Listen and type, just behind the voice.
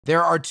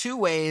There are two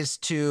ways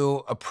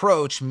to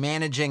approach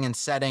managing and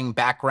setting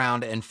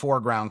background and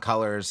foreground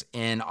colors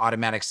in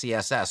Automatic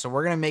CSS. So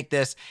we're going to make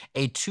this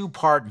a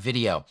two-part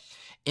video.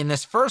 In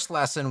this first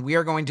lesson, we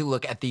are going to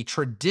look at the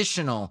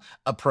traditional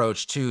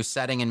approach to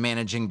setting and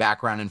managing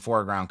background and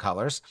foreground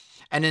colors.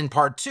 And in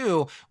part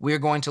two, we are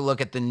going to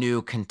look at the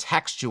new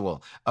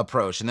contextual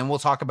approach. And then we'll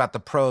talk about the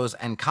pros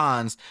and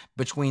cons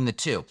between the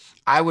two.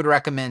 I would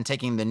recommend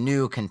taking the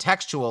new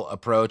contextual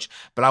approach,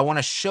 but I want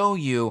to show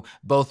you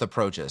both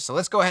approaches. So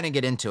let's go ahead and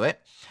get into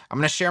it. I'm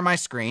going to share my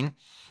screen.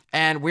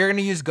 And we're going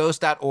to use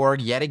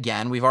ghost.org yet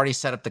again. We've already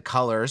set up the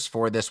colors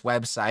for this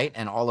website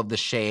and all of the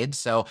shades.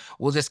 So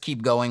we'll just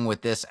keep going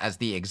with this as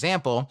the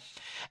example.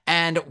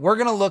 And we're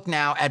going to look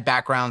now at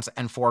backgrounds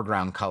and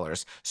foreground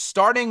colors,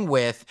 starting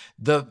with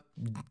the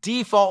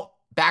default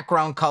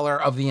background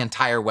color of the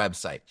entire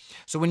website.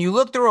 So when you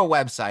look through a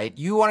website,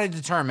 you want to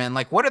determine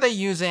like what are they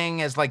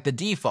using as like the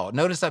default.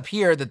 Notice up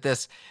here that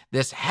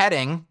this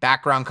heading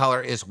background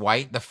color is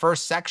white. The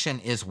first section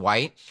is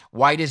white.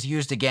 White is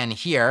used again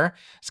here.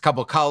 It's a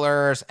couple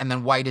colors, and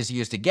then white is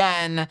used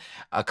again,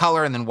 a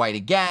color, and then white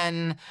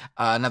again,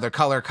 another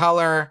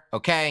color,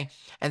 okay?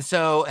 And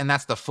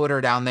that's the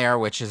footer down there,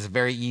 which is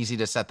very easy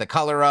to set the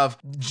color of.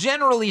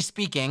 Generally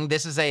speaking,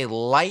 this is a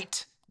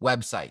light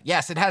website.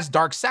 Yes, it has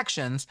dark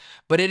sections,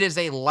 but it is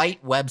a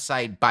light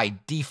website by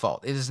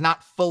default. It is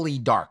not fully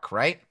dark,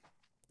 right?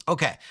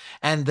 Okay,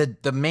 and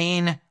the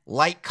main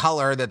light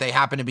color that they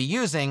happen to be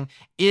using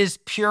is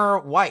pure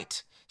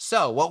white.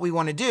 So what we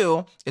want to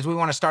do is we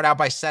want to start out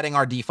by setting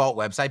our default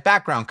website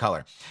background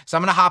color. So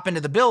I'm going to hop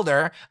into the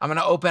builder. I'm going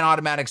to open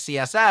Automatic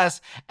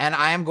CSS, and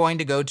I am going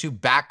to go to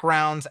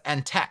backgrounds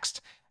and text.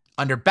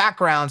 Under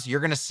backgrounds, you're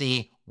going to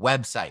see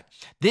website.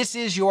 This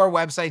is your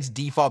website's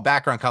default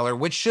background color,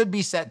 which should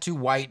be set to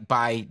white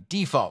by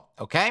default,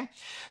 okay?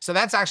 So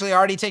that's actually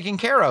already taken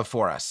care of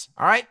for us.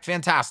 All right,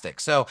 fantastic.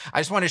 So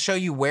I just want to show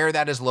you where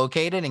that is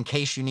located in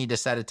case you need to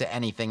set it to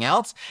anything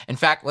else. In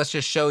fact, let's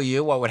just show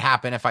you what would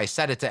happen if I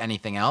set it to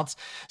anything else.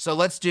 So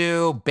let's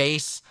do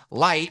base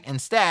light.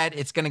 Instead,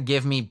 it's going to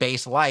give me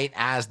base light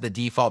as the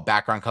default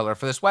background color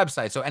for this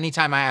website. So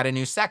anytime I add a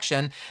new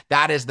section,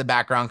 that is the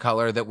background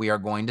color that we are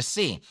going to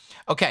see.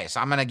 Okay,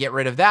 so I'm going to get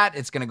rid of that.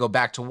 It's going to go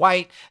back to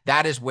white.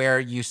 That is where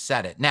you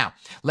set it. Now,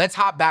 let's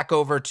hop back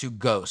over to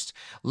Ghost.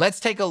 Let's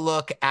take a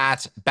look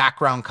at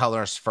background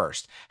colors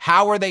first.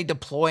 How are they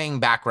deploying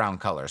background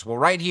colors? Well,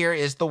 right here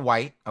is the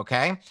white,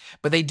 okay?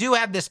 But they do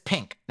have this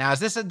pink. Now, is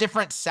this a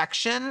different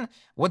section?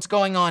 What's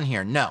going on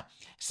here? No.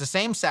 It's the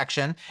same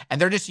section, and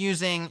they're just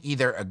using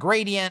either a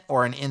gradient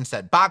or an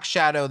inset box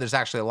shadow. There's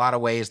actually a lot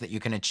of ways that you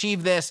can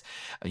achieve this.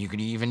 You can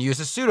even use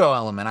a pseudo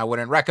element. I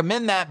wouldn't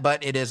recommend that,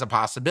 but it is a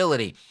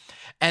possibility.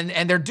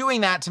 And they're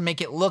doing that to make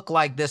it look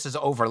like this is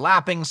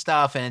overlapping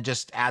stuff, and it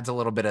just adds a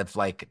little bit of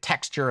like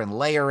texture and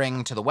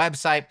layering to the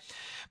website.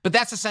 But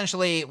that's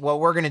essentially what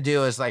we're going to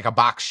do is like a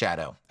box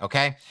shadow,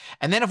 okay?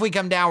 And then if we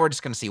come down, we're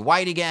just going to see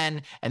white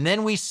again, and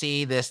then we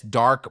see this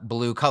dark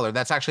blue color.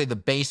 That's actually the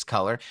base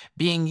color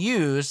being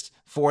used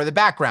for the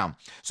background.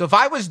 So if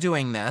I was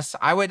doing this,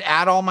 I would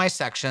add all my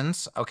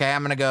sections, okay?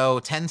 I'm going to go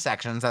 10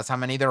 sections. That's how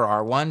many there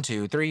are. 1,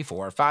 2, 3,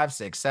 4, 5,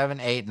 6, 7,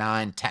 8,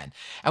 9, 10.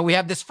 And we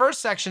have this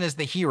first section is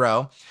the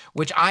hero,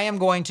 which I am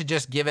going to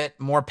just give it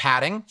more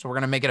padding. So we're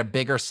going to make it a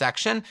bigger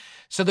section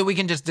so that we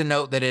can just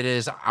denote that it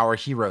is our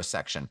hero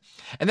section.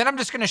 And then I'm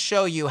just going to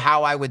show you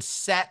how I would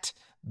set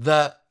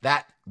that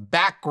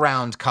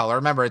background color.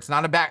 Remember, it's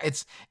not a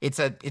it's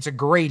a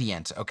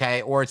gradient,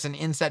 okay? Or it's an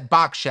inset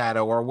box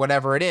shadow or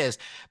whatever it is.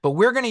 But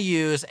we're going to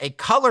use a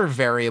color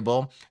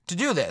variable to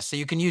do this. So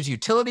you can use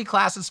utility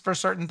classes for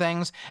certain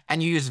things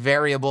and you use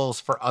variables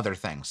for other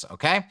things,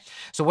 okay?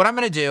 So what I'm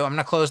going to do, I'm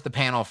going to close the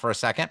panel for a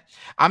second.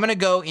 I'm going to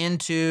go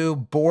into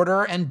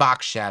border and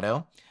box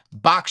shadow,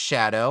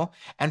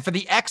 and for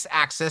the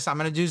x-axis, I'm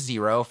going to do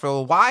 0. For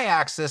the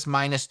y-axis,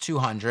 minus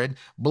 200,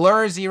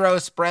 blur 0,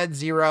 spread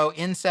 0,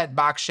 inset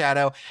box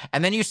shadow,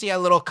 and then you see a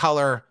little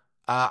color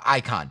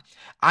icon.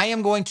 I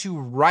am going to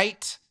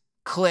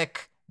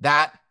right-click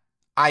that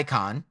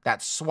icon,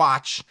 that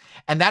swatch,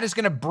 and that is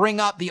going to bring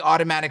up the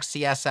Automatic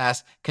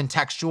CSS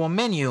contextual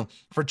menu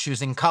for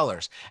choosing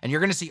colors. And you're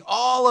going to see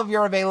all of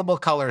your available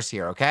colors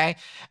here, okay?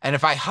 And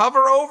if I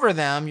hover over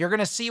them, you're going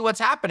to see what's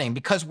happening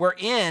because we're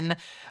in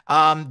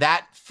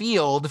that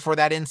field for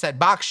that inset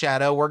box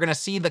shadow. We're going to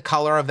see the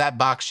color of that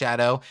box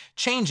shadow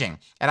changing.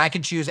 And I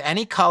can choose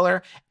any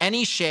color,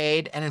 any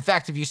shade. And in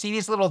fact, if you see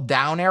these little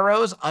down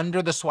arrows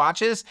under the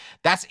swatches,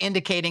 that's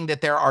indicating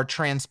that there are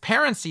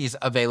transparencies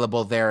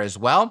available there as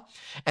well.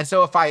 And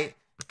so if I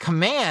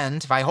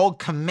hold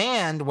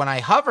command when I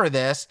hover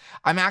this,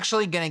 I'm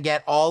actually going to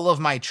get all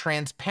of my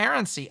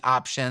transparency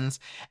options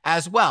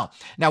as well.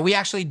 Now, we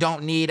actually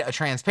don't need a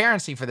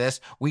transparency for this.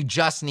 We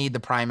just need the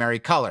primary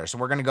color. So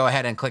we're going to go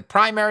ahead and click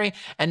primary,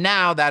 and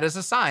now that is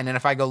assigned. And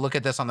if I go look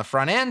at this on the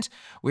front end,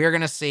 we are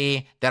going to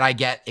see that I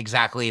get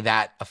exactly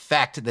that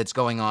effect that's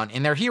going on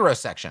in their hero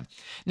section.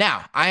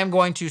 Now, I am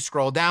going to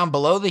scroll down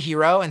below the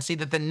hero and see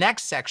that the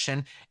next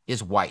section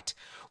is white.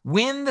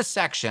 When the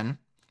section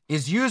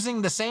is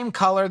using the same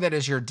color that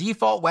is your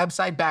default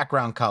website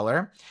background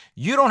color.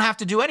 You don't have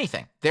to do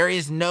anything. There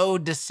is no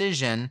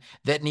decision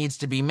that needs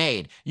to be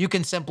made. You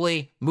can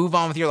simply move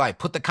on with your life.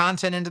 Put the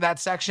content into that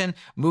section,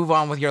 move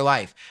on with your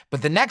life.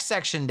 But the next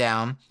section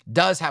down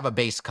does have a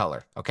base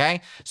color, okay?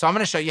 So I'm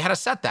gonna show you how to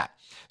set that.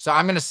 So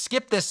I'm gonna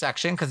skip this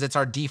section because it's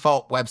our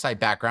default website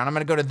background. I'm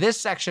gonna go to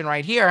this section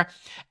right here,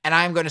 and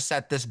I'm gonna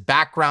set this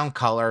background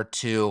color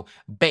to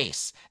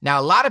base. Now,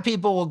 a lot of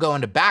people will go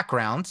into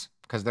backgrounds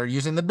because they're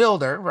using the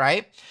builder,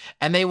 right?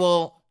 And they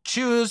will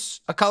choose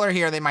a color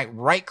here. They might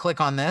right click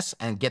on this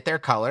and get their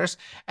colors,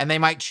 and they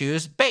might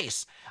choose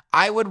base.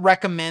 I would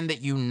recommend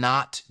that you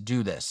not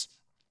do this.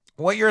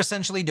 What you're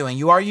essentially doing,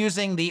 you are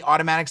using the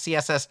automatic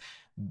CSS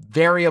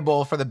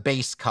variable for the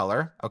base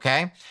color,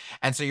 okay?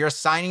 And so you're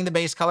assigning the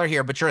base color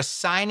here, but you're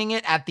assigning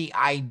it at the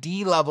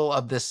ID level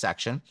of this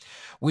section,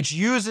 which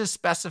uses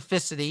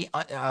specificity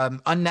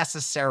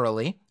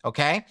unnecessarily,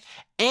 okay?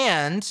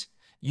 And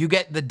you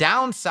get the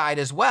downside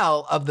as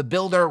well of the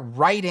builder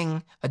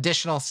writing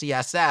additional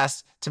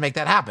CSS to make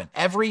that happen.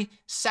 Every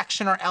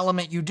section or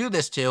element you do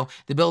this to,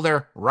 the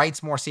builder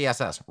writes more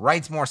CSS,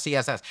 writes more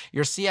CSS.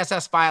 Your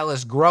CSS file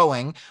is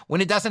growing when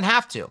it doesn't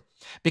have to,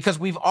 because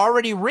we've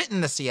already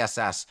written the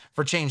CSS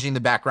for changing the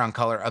background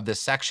color of this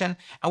section,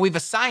 and we've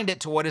assigned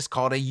it to what is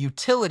called a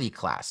utility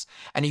class.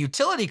 And a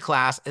utility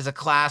class is a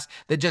class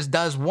that just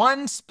does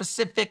one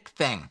specific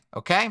thing,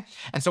 okay?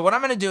 And so what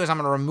I'm gonna do is I'm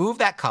gonna remove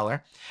that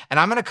color, and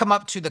I'm gonna come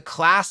up to the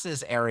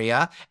classes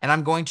area, and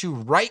I'm going to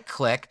right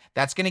click.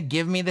 That's gonna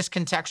give me this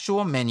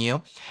contextual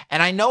menu,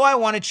 and I know I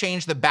wanna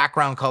change the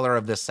background color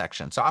of this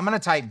section. So I'm gonna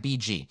type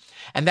BG,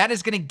 and that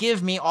is gonna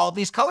give me all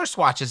these color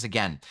swatches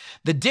again.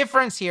 The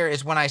difference here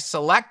is when I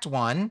select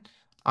one,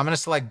 I'm gonna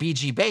select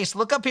BG base.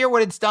 Look up here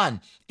what it's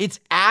done. It's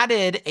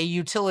added a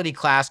utility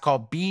class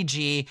called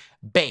BG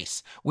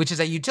base, which is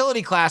a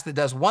utility class that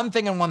does one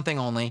thing and one thing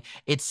only.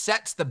 It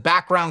sets the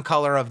background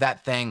color of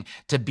that thing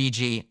to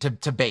BG,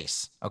 to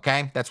base,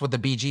 okay? That's what the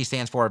BG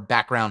stands for,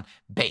 background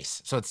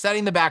base. So it's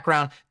setting the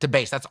background to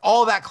base. That's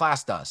all that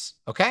class does,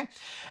 okay?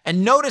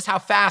 And notice how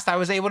fast I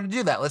was able to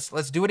do that.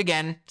 Let's do it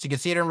again so you can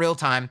see it in real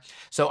time.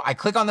 So I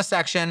click on the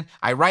section,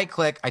 I right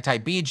click, I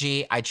type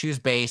BG, I choose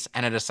base,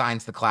 and it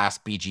assigns the class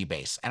BG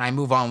base. And I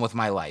move on with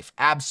my life.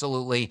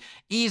 Absolutely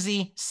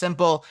easy,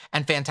 simple,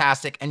 and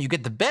fantastic. And you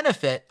get the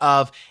benefit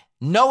of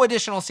no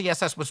additional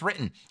CSS was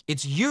written.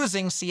 It's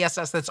using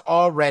CSS that's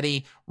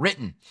already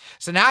written.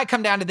 So now I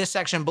come down to this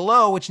section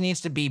below, which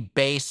needs to be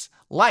base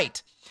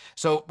light.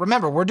 So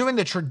remember, we're doing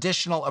the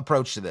traditional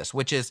approach to this,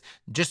 which is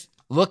just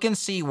look and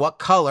see what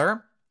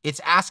color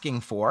it's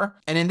asking for.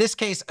 And in this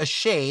case, a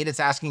shade, it's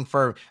asking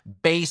for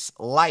base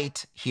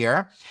light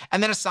here,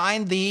 and then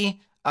assign the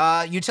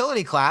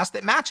utility class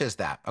that matches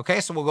that. Okay,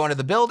 so we'll go into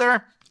the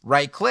builder,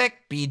 right click,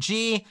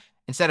 BG,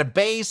 instead of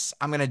base,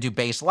 I'm gonna do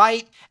base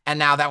light, and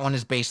now that one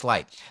is base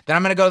light. Then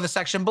I'm gonna go to the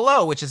section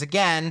below, which is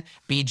again,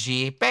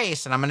 BG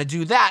base, and I'm gonna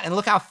do that, and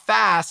look how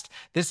fast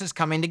this is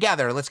coming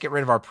together. Let's get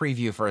rid of our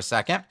preview for a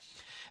second.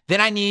 Then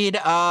I need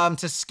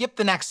to skip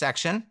the next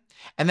section,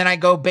 and then I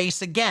go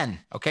base again.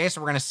 Okay,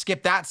 so we're gonna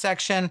skip that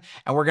section,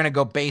 and we're gonna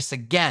go base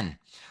again.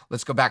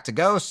 Let's go back to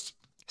Ghost.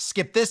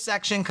 Skip this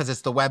section because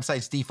it's the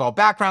website's default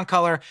background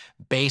color,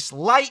 base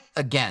light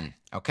again,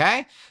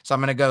 okay? So I'm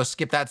gonna go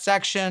skip that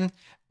section,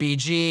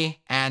 BG,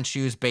 and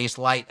choose base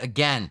light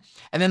again.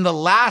 And then the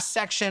last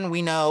section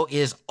we know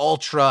is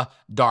ultra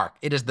dark.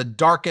 It is the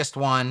darkest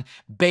one.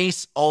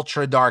 Base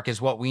ultra dark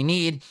is what we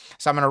need.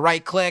 So I'm gonna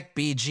right click,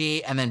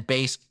 BG, and then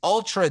base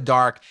ultra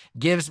dark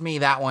gives me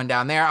that one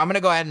down there. I'm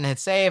gonna go ahead and hit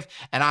save,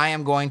 and I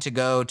am going to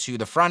go to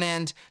the front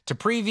end to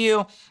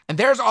preview. And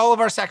there's all of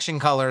our section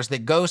colors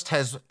that Ghost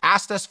has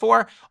asked us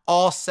for,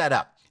 all set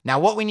up. Now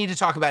what we need to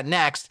talk about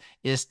next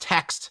is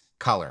text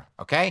color,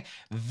 okay?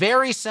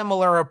 Very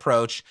similar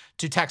approach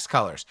to text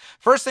colors.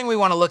 First thing we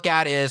want to look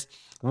at is,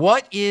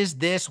 what is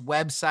this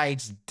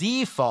website's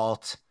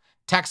default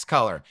text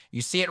color?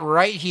 You see it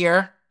right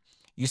here.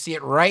 You see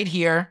it right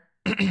here.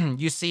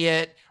 You see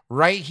it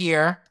right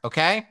here,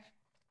 okay?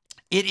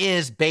 It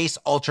is base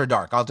ultra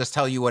dark. I'll just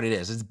tell you what it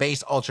is. It's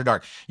base ultra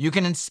dark. You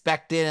can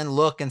inspect it and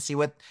look and see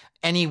what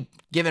any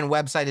given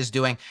website is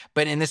doing,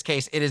 but in this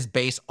case, it is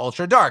base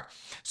ultra dark.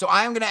 So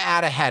I'm gonna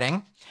add a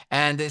heading,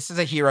 and this is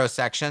a hero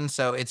section,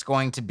 so it's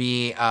going to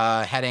be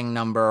heading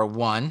number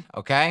 1,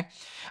 okay?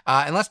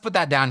 And let's put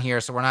that down here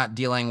so we're not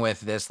dealing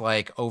with this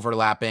like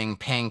overlapping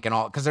pink and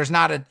all, because there's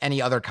not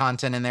any other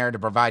content in there to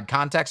provide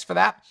context for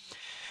that.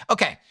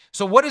 Okay,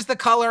 so what is the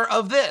color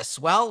of this?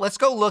 Well, let's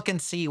go look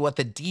and see what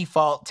the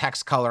default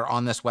text color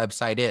on this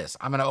website is.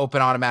 I'm gonna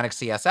open Automatic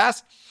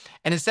CSS,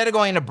 and instead of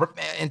going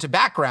into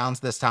backgrounds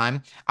this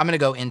time, I'm gonna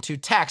go into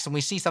text, and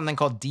we see something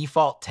called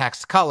default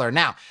text color.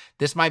 Now,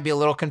 this might be a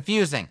little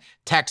confusing.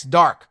 Text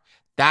dark,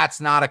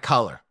 that's not a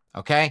color,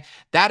 okay?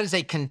 That is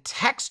a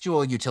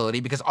contextual utility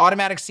because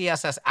Automatic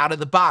CSS out of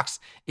the box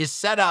is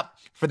set up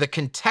for the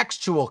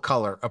contextual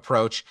color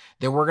approach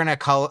that we're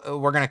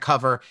gonna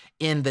cover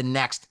in the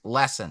next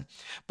lesson.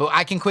 But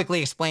I can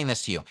quickly explain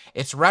this to you.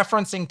 It's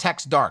referencing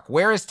text dark.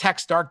 Where is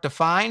text dark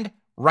defined?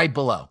 right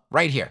below,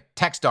 right here,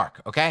 text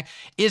dark, okay,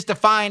 is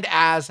defined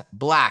as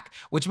black,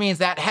 which means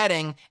that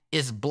heading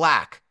is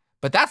black.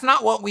 But that's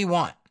not what we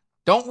want.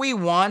 Don't we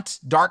want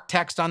dark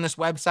text on this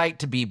website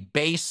to be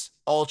base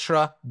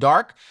ultra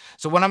dark?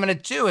 So what I'm going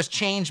to do is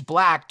change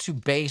black to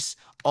base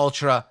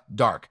ultra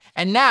dark.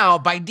 And now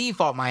by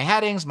default, my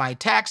headings, my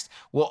text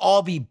will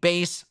all be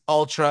base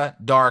ultra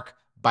dark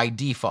by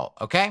default,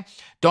 okay?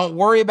 Don't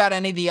worry about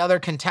any of the other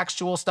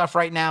contextual stuff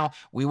right now.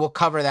 We will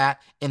cover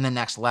that in the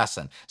next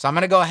lesson. So I'm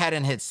going to go ahead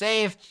and hit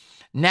save.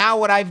 Now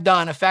what I've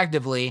done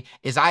effectively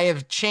is I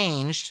have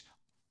changed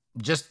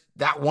just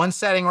that one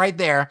setting right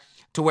there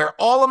to where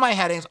all of my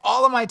headings,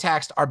 all of my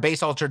text are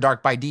base ultra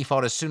dark by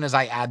default as soon as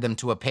I add them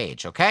to a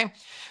page, okay?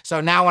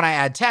 So now when I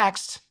add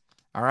text,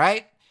 all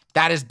right,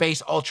 that is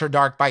base ultra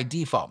dark by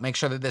default. Make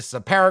sure that this is a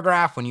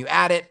paragraph when you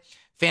add it.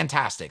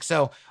 Fantastic.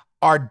 So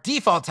our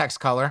default text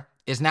color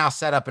is now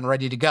set up and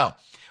ready to go.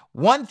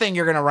 One thing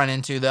you're going to run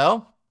into,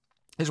 though,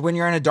 is when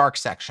you're in a dark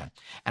section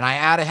and I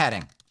add a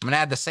heading. I'm going to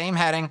add the same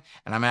heading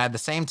and I'm going to add the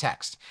same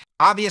text.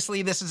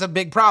 Obviously, this is a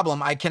big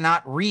problem. I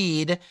cannot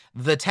read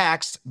the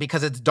text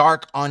because it's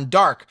dark on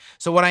dark.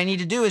 So what I need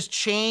to do is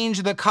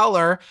change the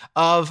color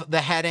of the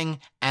heading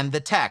and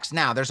the text.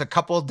 Now, there's a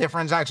couple of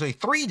different, actually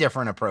 3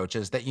 different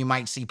approaches that you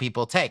might see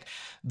people take.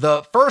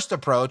 The first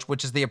approach,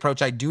 which is the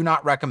approach I do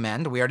not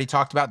recommend, we already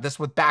talked about this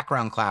with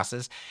background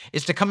classes,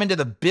 is to come into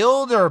the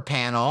Builder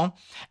panel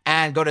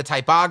and go to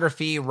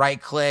Typography,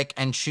 right-click,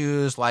 and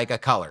choose like a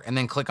color. And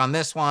then click on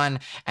this one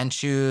and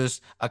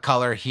choose a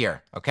color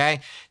here,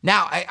 okay?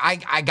 Now,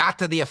 I got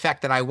to the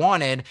effect that I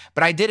wanted,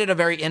 but I did it a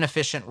very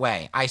inefficient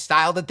way. I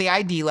styled at the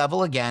ID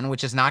level again,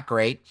 which is not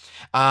great.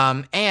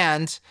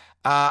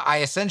 I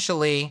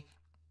essentially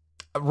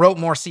wrote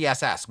more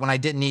CSS when I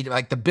didn't need,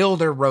 like the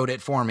builder wrote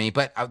it for me,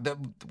 but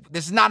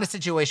this is not a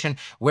situation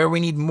where we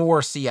need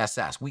more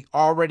CSS. We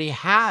already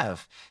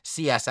have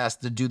CSS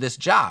to do this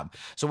job.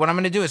 So what I'm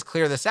going to do is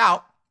clear this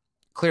out,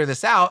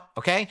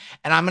 okay?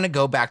 And I'm going to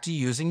go back to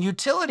using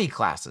utility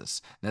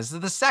classes. This is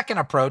the second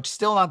approach,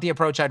 still not the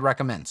approach I'd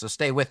recommend, so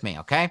stay with me,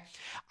 okay?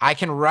 I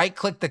can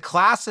right-click the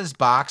classes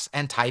box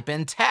and type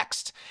in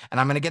text, and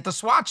I'm going to get the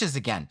swatches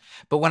again.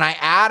 But when I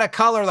add a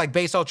color like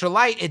base ultra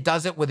light, it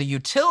does it with a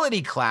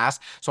utility class,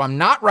 so I'm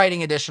not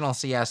writing additional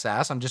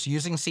CSS. I'm just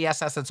using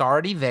CSS that's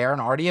already there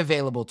and already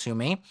available to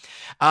me.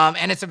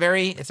 And it's a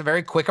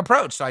very quick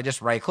approach. So I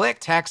just right-click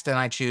text, and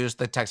I choose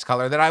the text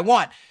color that I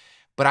want.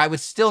 But I would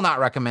still not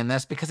recommend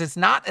this because it's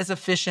not as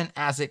efficient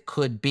as it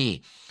could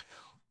be.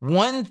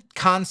 One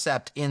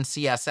concept in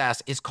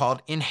CSS is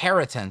called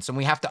inheritance, and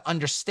we have to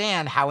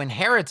understand how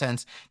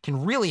inheritance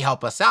can really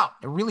help us out.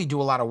 It really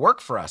do a lot of work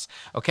for us,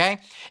 okay?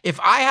 If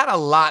I had a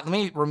lot, let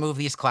me remove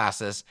these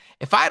classes.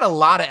 If I had a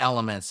lot of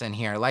elements in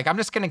here, like I'm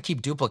just gonna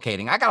keep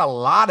duplicating. I got a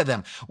lot of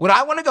them. Would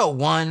I wanna go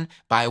one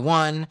by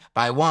one,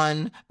 by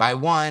one, by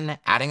one,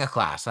 adding a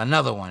class,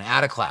 another one,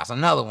 add a class,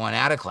 another one,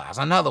 add a class,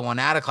 another one,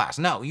 add a class?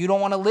 No, you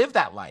don't wanna live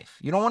that life.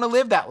 You don't wanna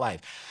live that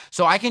life.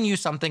 So I can use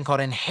something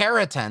called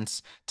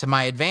inheritance to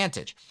my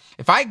advantage.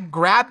 If I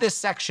grab this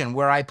section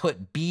where I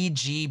put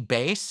BG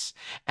base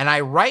and I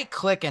right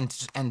click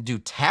and do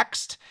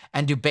text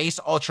and do base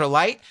ultra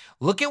light,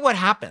 look at what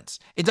happens.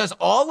 It does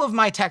all of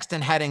my text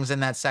and headings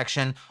in that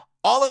section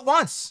all at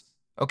once.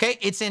 Okay,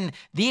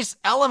 these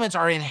elements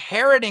are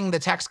inheriting the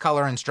text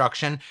color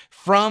instruction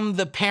from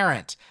the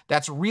parent.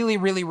 That's really,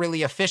 really,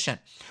 really efficient,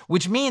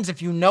 which means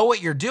if you know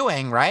what you're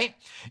doing, right,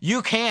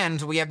 you can,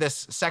 we have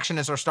this section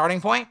as our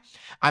starting point.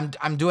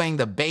 I'm doing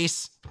the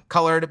base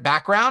colored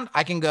background.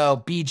 I can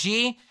go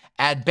BG,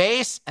 add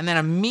base, and then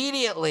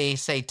immediately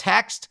say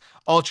text,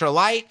 ultra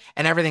light,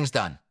 and everything's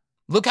done.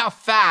 Look how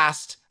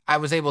fast I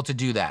was able to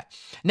do that.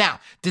 Now,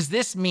 does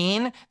this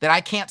mean that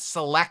I can't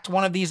select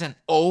one of these and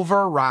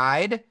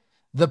override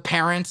the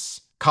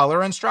parent's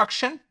color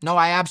instruction? No,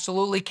 I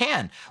absolutely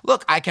can.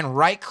 Look, I can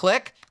right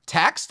click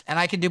text and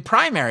I can do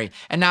primary.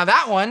 And now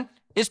that one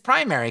is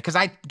primary because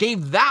I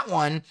gave that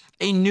one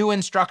a new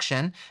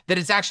instruction that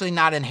it's actually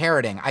not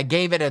inheriting. I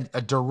gave it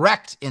a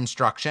direct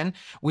instruction,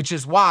 which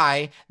is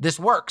why this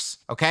works,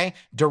 okay?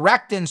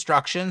 Direct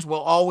instructions will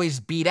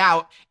always beat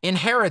out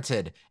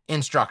inherited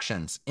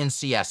instructions in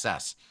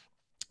CSS.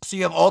 So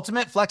you have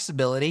ultimate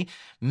flexibility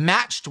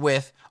matched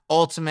with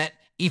ultimate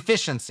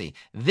efficiency.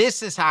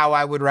 This is how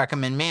I would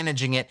recommend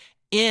managing it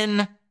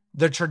in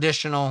the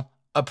traditional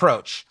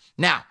approach.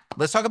 Now,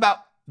 let's talk about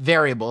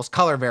variables,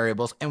 color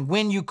variables, and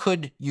when you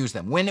could use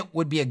them, when it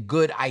would be a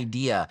good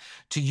idea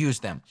to use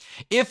them.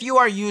 If you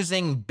are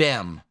using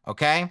BIM,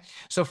 okay?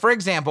 So for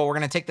example, we're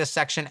gonna take this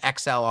section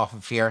XL off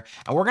of here,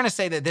 and we're gonna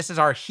say that this is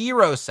our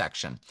hero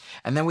section.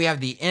 And then we have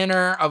the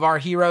inner of our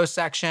hero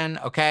section,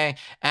 okay?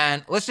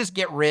 And let's just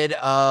get rid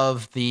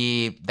of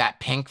that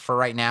pink for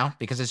right now,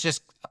 because it's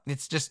just,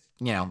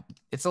 you know,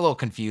 it's a little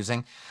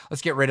confusing.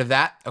 Let's get rid of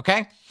that,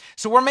 okay?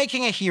 So we're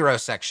making a hero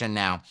section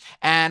now,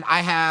 and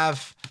I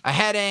have a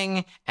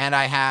heading and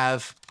I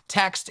have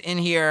text in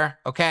here,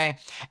 okay?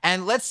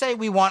 And let's say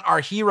we want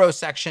our hero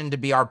section to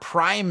be our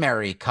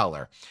primary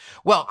color.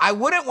 Well, I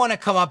wouldn't want to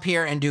come up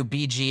here and do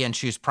BG and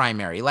choose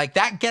primary. Like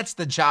that gets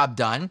the job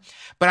done,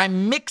 but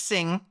I'm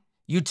mixing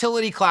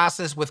utility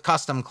classes with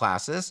custom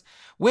classes,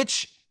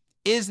 which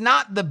is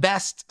not the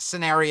best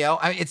scenario.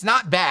 I mean, it's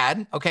not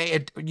bad,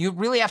 okay? You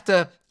really have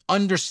to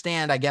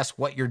understand, I guess,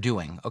 what you're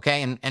doing,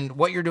 okay? And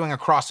what you're doing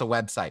across a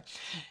website.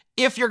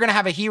 If you're gonna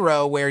have a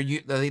hero where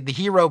the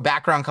hero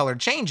background color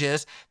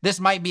changes, this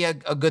might be a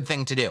good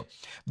thing to do.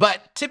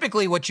 But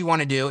typically what you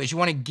wanna do is you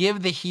wanna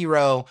give the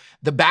hero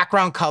the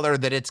background color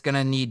that it's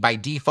gonna need by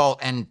default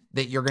and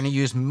that you're gonna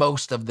use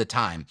most of the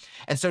time.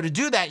 And so to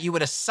do that, you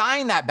would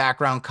assign that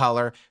background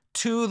color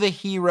to the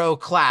hero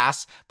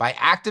class by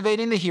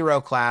activating the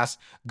hero class,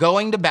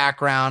 going to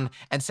background,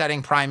 and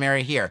setting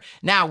primary here.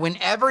 Now,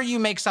 whenever you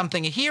make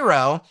something a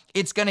hero,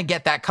 it's gonna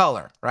get that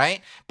color,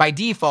 right? By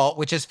default,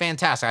 which is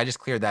fantastic. I just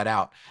cleared that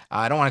out.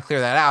 I don't wanna clear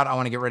that out. I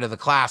wanna get rid of the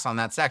class on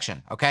that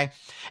section, okay?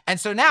 And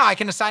so now I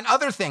can assign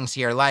other things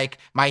here, like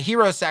my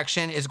hero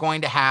section is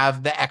going to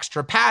have the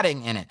extra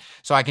padding in it.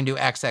 So I can do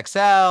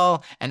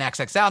XXL and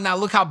XXL. Now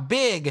look how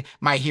big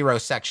my hero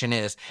section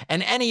is.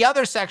 And any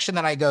other section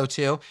that I go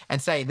to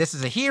and say, this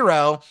is a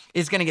hero,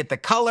 is gonna get the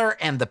color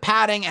and the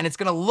padding, and it's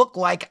gonna look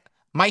like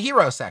my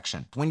hero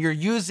section. When you're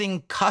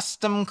using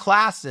custom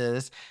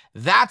classes,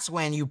 that's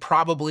when you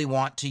probably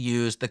want to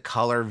use the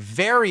color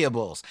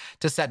variables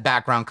to set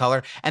background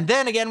color. And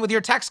then again with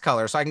your text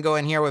color. So I can go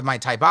in here with my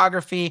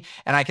typography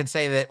and I can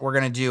say that we're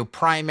gonna do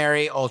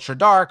primary ultra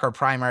dark or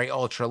primary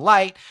ultra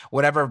light,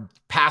 whatever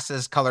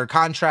passes color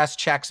contrast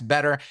checks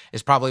better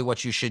is probably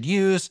what you should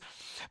use.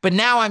 But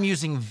now I'm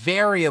using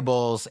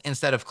variables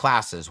instead of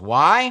classes.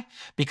 Why?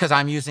 Because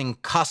I'm using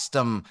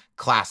custom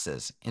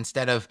classes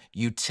instead of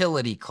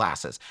utility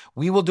classes.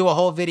 We will do a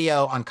whole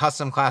video on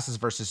custom classes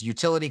versus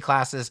utility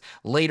classes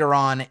later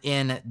on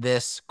in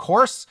this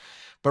course.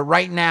 But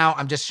right now,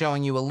 I'm just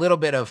showing you a little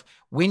bit of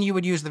when you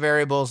would use the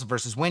variables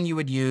versus when you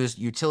would use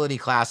utility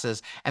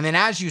classes. And then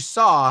as you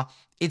saw,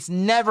 it's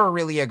never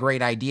really a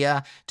great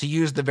idea to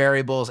use the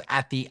variables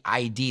at the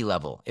ID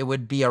level. It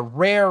would be a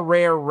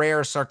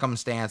rare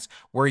circumstance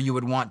where you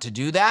would want to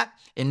do that.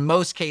 In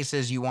most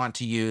cases, you want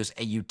to use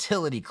a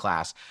utility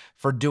class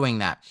for doing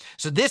that.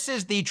 So this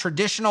is the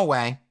traditional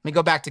way. Let me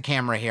go back to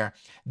camera here.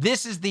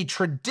 This is the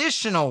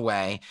traditional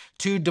way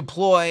to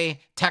deploy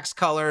text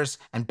colors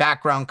and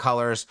background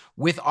colors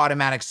with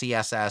Automatic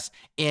CSS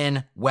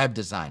in web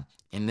design.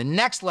 In the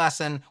next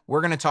lesson,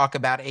 we're going to talk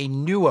about a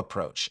new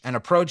approach, an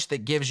approach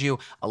that gives you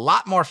a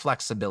lot more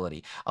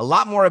flexibility, a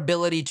lot more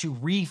ability to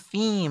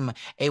re-theme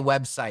a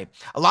website,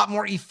 a lot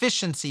more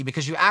efficiency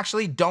because you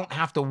actually don't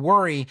have to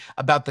worry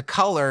about the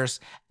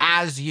colors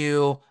as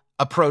you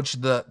approach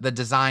the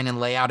design and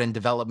layout and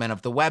development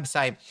of the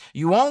website.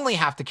 You only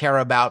have to care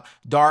about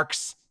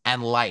darks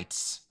and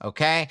lights,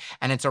 okay?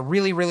 And it's a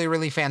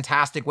really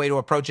fantastic way to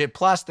approach it.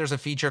 Plus, there's a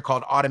feature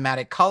called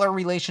automatic color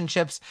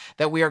relationships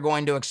that we are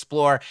going to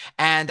explore.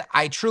 And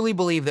I truly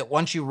believe that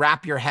once you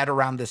wrap your head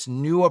around this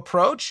new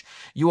approach,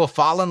 you will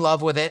fall in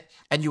love with it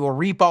and you will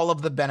reap all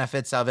of the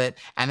benefits of it.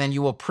 And then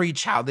you will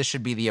preach how this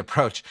should be the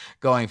approach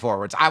going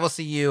forwards. I will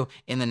see you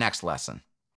in the next lesson.